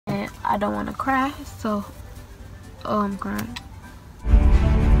I don't want to cry, so I'm crying.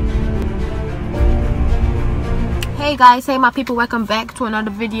 Hey guys, hey my people, welcome back to another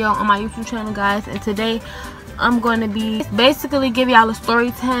video on my YouTube channel, guys. And today I'm going to be basically give y'all a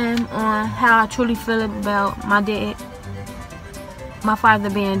story time on how I truly feel about my father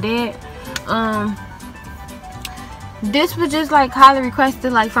being dead. This was just like highly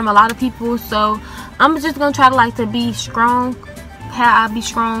requested, like from a lot of people, so I'm just gonna try to like to be strong, how I be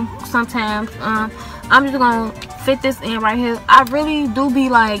strong sometimes. I'm just gonna fit this in right here. I really do be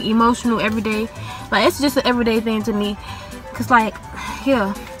like emotional every day. Like, it's just an everyday thing to me, cause like,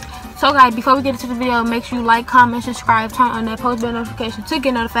 yeah. So guys, before we get into the video, make sure you like, comment, subscribe, turn on that post bell notification to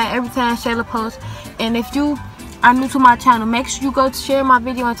get notified every time Shayla posts. And if you are new to my channel, make sure you go to share my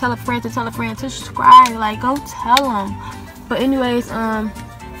video and tell a friend to subscribe. Like, go tell them. But anyways, I'm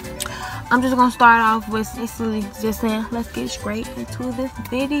just gonna start off with basically just saying, let's get straight into this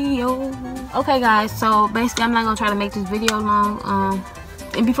video. Okay guys, so basically I'm not gonna try to make this video long.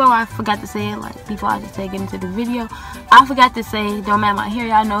 And before I forgot to say it, like before I just get into the video, I forgot to say, don't mind my hair.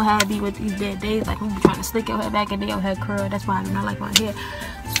 Y'all know how I be with these dead days. Like, we be trying to slick your hair back and then your hair curl. That's why I do not like my hair.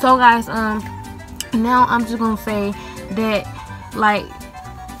 So guys, now I'm just gonna say that, like,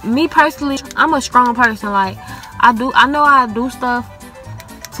 me personally, I'm a strong person. Like, I know I do stuff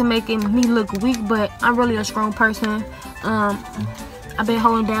to make me look weak, but I'm really a strong person. I've been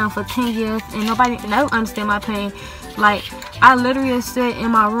holding down for 10 years and nobody never understand my pain. Like, I literally sit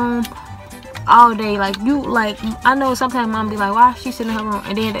in my room all day. Like, I know sometimes mom be like, why she sitting in her room?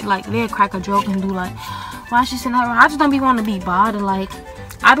 And then like they'll crack a joke and do like, why she sitting in her room? I just don't be wanting to be bothered. Like,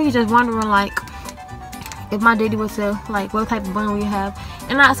 I be just wondering, like, if my daddy was to, like, what type of bond we have.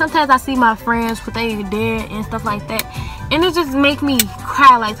 And sometimes I see my friends with they dead and stuff like that, and it just make me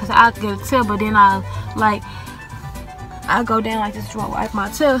cry, like, cause I get a tear, but then I go down like this to wipe my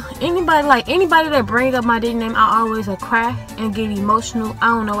tear. Anybody that bring up my daddy name, I always cry and get emotional. I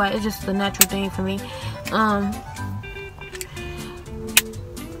don't know why, it's just a natural thing for me.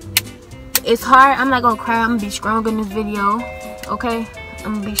 It's hard. I'm not gonna cry. I'm gonna be strong in this video, okay?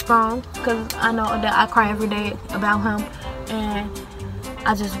 I'm gonna be strong because I know that I cry every day about him, and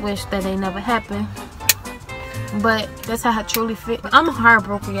I just wish that they never happened. But that's how I truly feel. I'm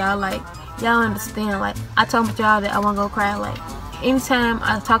heartbroken, y'all. Like, y'all understand. Like, I told y'all that I want to go cry. Like, anytime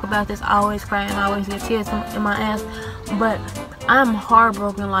I talk about this, I always cry and I always get tears in my eyes. But I'm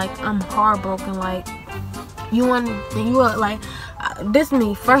heartbroken. Like, I'm heartbroken. Like, this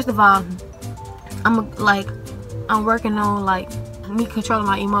me. First of all, I'm working on, like, me controlling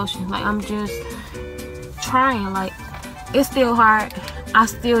my emotions. Like, I'm just trying. Like, it's still hard. I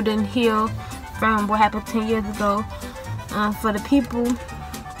still didn't heal from what happened 10 years ago. For the people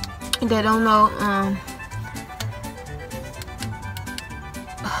that don't know,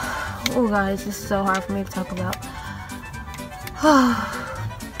 oh guys, this is so hard for me to talk about.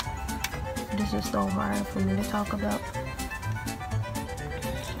 This is so hard for me to talk about.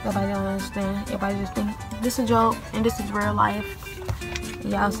 Everybody don't understand. Everybody just think this is a joke and this is real life.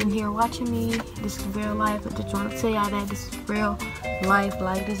 Y'all sitting here watching me. This is real life. I just want to tell y'all that this is real life.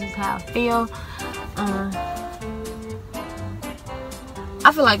 Like, this is how I feel.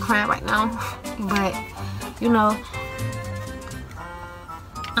 I feel like crying right now, but you know,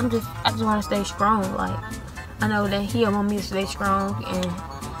 I just want to stay strong. Like, I know that he want me to stay strong, and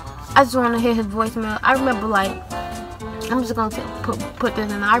I just want to hear his voicemail. I remember, like, I'm just gonna put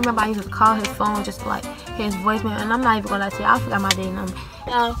this in. I remember I used to call his phone just to, like, hear his voicemail, and I'm not even gonna lie to you, I forgot my daddy number.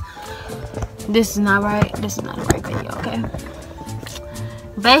 Now, this is not right. This is not the right video, okay?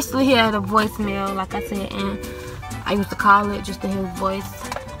 Basically, he had a voicemail, like I said, and I used to call it just to hear his voice.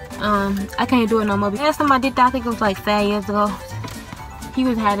 I can't do it no more. Last time I did that, I think it was like 5 years ago. He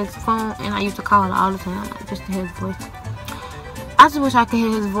had his phone, and I used to call it all the time, like, just to hear his voice. I just wish I could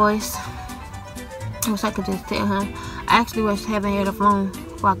hear his voice. I wish I could just tell him. I actually wish I haven't had a phone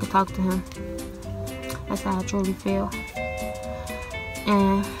so I could talk to him. That's how I truly feel.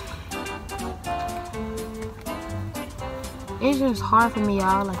 And it's just hard for me,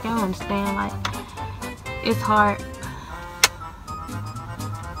 y'all. Like, y'all understand. Like, it's hard.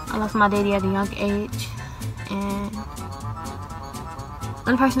 I lost my daddy at a young age, and the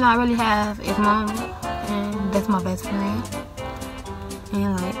only person I really have is mom, and that's my best friend.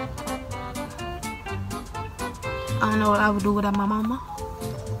 And like, I don't know what I would do without my mama.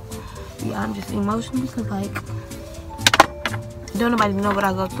 Yeah, I'm just emotional because, like, don't nobody know what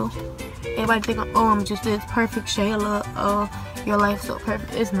I go through. Everybody think, oh, I'm just this perfect Shayla. Oh, your life's so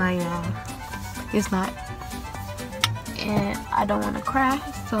perfect. It's not, y'all. It's not. And I don't want to cry,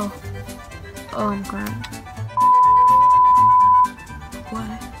 so I'm crying.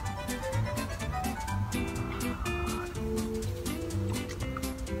 What?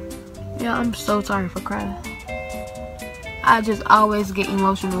 Yeah, I'm so sorry for crying. I just always get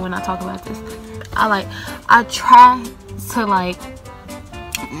emotional when I talk about this. I try to like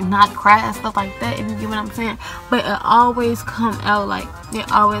not cry and stuff like that, if you get what I'm saying, but it always come out. Like,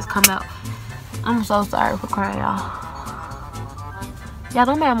 it always come out. I'm so sorry for crying, y'all. Y'all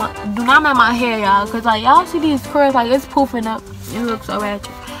do not make my hair, y'all, because like y'all see these curls, like it's poofing up. It looks so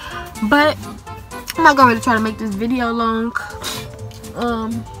ratchet. But I'm not gonna really try to make this video long.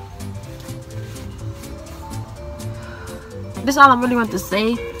 This is all I really want to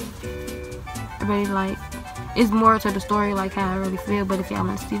say. I really like, it's more to the story, like how I really feel. But if y'all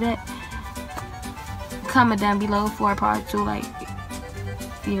want to see that, comment down below for a part 2. Like,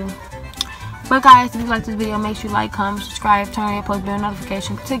 yeah. But guys, if you like this video, make sure you like, comment, subscribe, turn on your post bell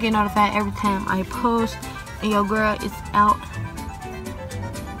notification to get notified every time I post. And your girl is out.